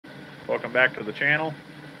Welcome back to the channel.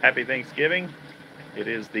 Happy Thanksgiving. It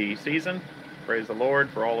is the season. Praise the Lord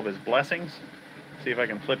for all of his blessings. See if I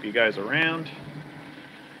can flip you guys around.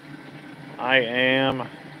 I am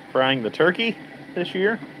frying the turkey this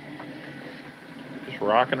year. Just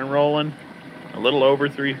rocking and rolling. A little over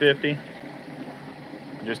 350.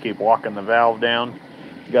 Just keep walking the valve down.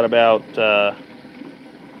 Got about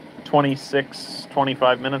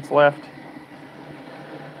 25 minutes left.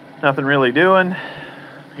 Nothing really doing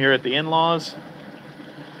here at the in-laws.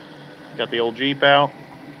 Got the old Jeep out.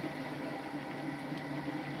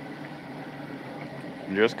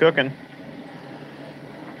 Just cooking.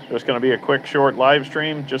 It's just going to be a quick, short live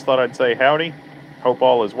stream. Just thought I'd say howdy. Hope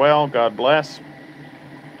all is well. God bless.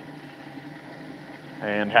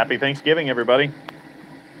 And happy Thanksgiving, everybody.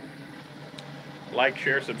 Like,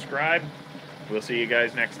 share, subscribe. We'll see you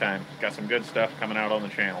guys next time. Got some good stuff coming out on the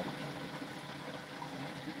channel.